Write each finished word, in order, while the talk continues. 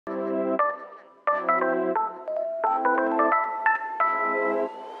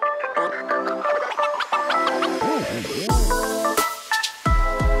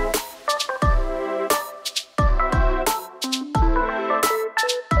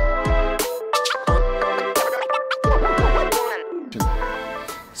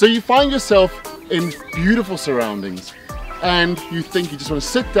So you find yourself in beautiful surroundings and you think you just want to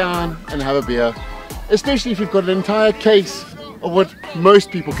sit down and have a beer, especially if you've got an entire case of what most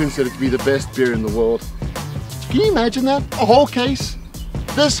people consider to be the best beer in the world. Can you imagine that? A whole case?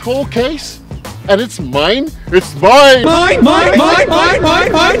 This whole case? And it's mine? It's mine! Mine!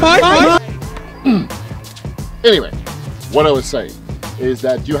 Anyway, what I was saying is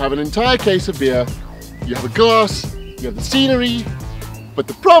that you have an entire case of beer, you have a glass, you have the scenery, but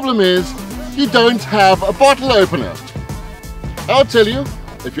the problem is you don't have a bottle opener. I'll tell you,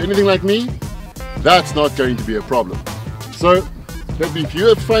 if you're anything like me, that's not going to be a problem. So, if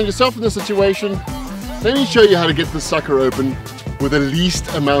you find yourself in this situation, let me show you how to get this sucker open with the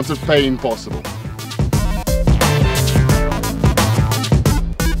least amount of pain possible.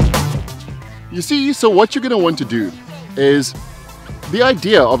 You see, so what you're going to want to do is the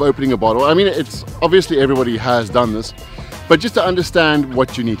idea of opening a bottle. I mean, it's obviously everybody has done this, but just to understand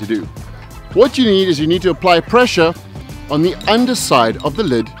what you need to do. What you need is you need to apply pressure on the underside of the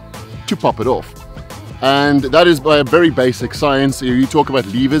lid to pop it off. And that is by a very basic science. You talk about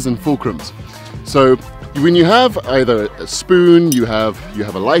levers and fulcrums. So when you have either a spoon, you have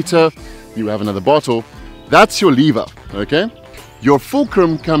a lighter, you have another bottle, that's your lever, okay? Your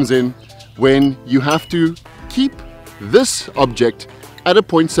fulcrum comes in when you have to keep this object at a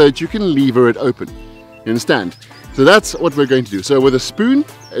point so that you can lever it open. You understand? So that's what we're going to do. So with a spoon,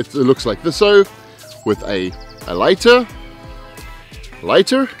 it looks like this. So with a lighter,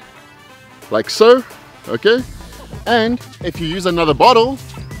 like so, okay? And if you use another bottle,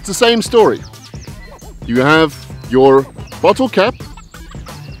 it's the same story. You have your bottle cap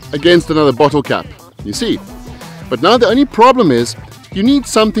against another bottle cap, you see. But now the only problem is you need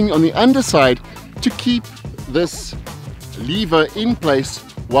something on the underside to keep this lever in place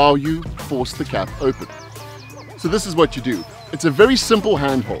while you force the cap open. So this is what you do. It's a very simple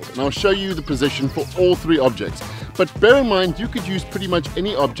handhold, and I'll show you the position for all three objects. But bear in mind, you could use pretty much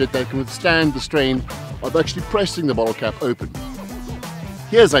any object that can withstand the strain of actually pressing the bottle cap open.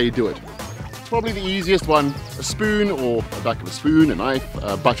 Here's how you do it. Probably the easiest one, a spoon or a back of a spoon, a knife,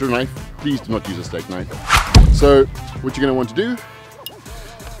 a butter knife. Please do not use a steak knife. So what you're going to want to do,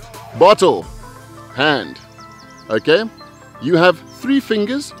 bottle, hand, okay? You have 3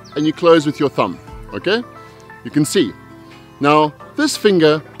 fingers and you close with your thumb, okay? You can see. Now this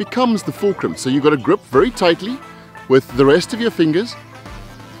finger becomes the fulcrum, so you've got to grip very tightly with the rest of your fingers.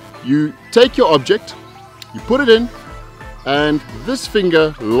 You take your object, you put it in, and this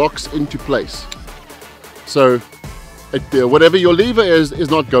finger locks into place. So whatever your lever is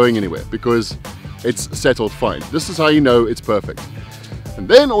not going anywhere because it's settled fine. This is how you know it's perfect. And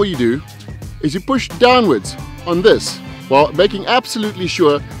then all you do is you push downwards on this while making absolutely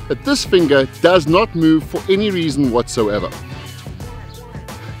sure that this finger does not move for any reason whatsoever.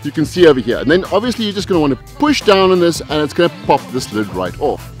 You can see over here, and then obviously you're just going to want to push down on this and it's going to pop this lid right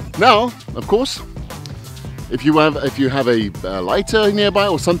off. Now, of course, if you have a lighter nearby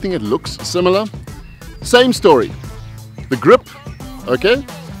or something that looks similar, same story. The grip, okay,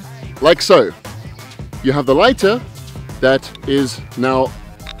 like so. You have the lighter that is now,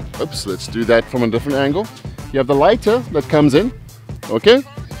 oops, let's do that from a different angle. You have the lighter that comes in, okay,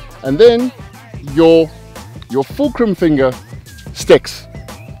 and then your fulcrum finger sticks.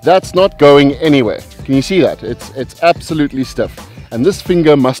 That's not going anywhere. Can you see that? It's absolutely stiff, and this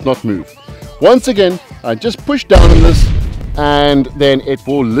finger must not move. Once again, I just push down on this and then it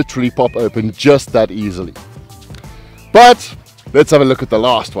will literally pop open just that easily. But let's have a look at the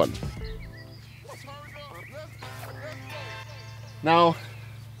last one. Now,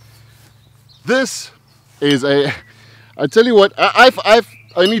 this is I tell you what, I've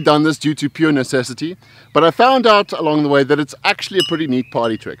only done this due to pure necessity, but I found out along the way that it's actually a pretty neat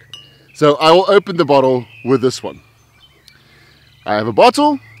party trick. So I will open the bottle with this one. I have a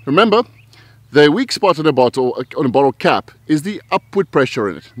bottle. Remember, the weak spot on a bottle cap is the upward pressure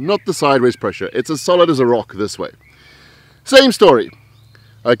in it, not the sideways pressure. It's as solid as a rock this way. Same story.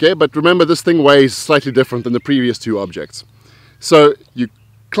 Okay, but remember this thing weighs slightly different than the previous 2 objects. So you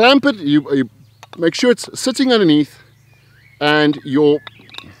clamp it, you make sure it's sitting underneath, and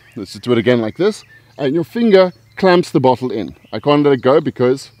let's do it again like this, and your finger clamps the bottle in. I can't let it go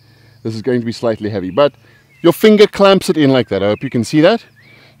because this is going to be slightly heavy, but your finger clamps it in like that. I hope you can see that.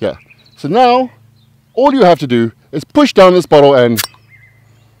 Yeah. So now, all you have to do is push down this bottle and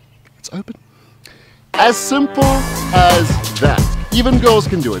it's open. As simple as that. Even girls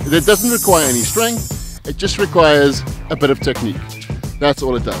can do it. It doesn't require any strength. It just requires a bit of technique. That's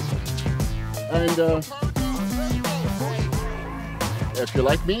all it does. And if you're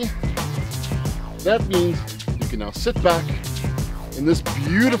like me, that means you can now sit back, in this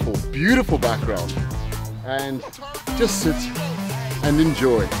beautiful, beautiful background and just sit and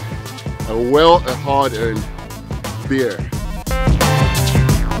enjoy a hard-earned beer.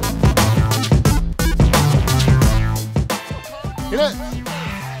 You know,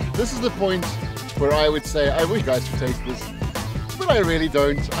 this is the point where I would say, I wish you guys could taste this, but I really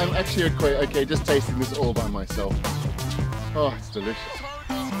don't. I'm actually okay just tasting this all by myself. Oh, it's delicious.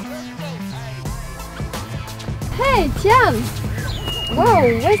 Hey, Tian! Wow,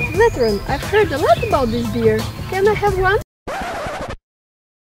 West Veteran, I've heard a lot about this beer. Can I have one?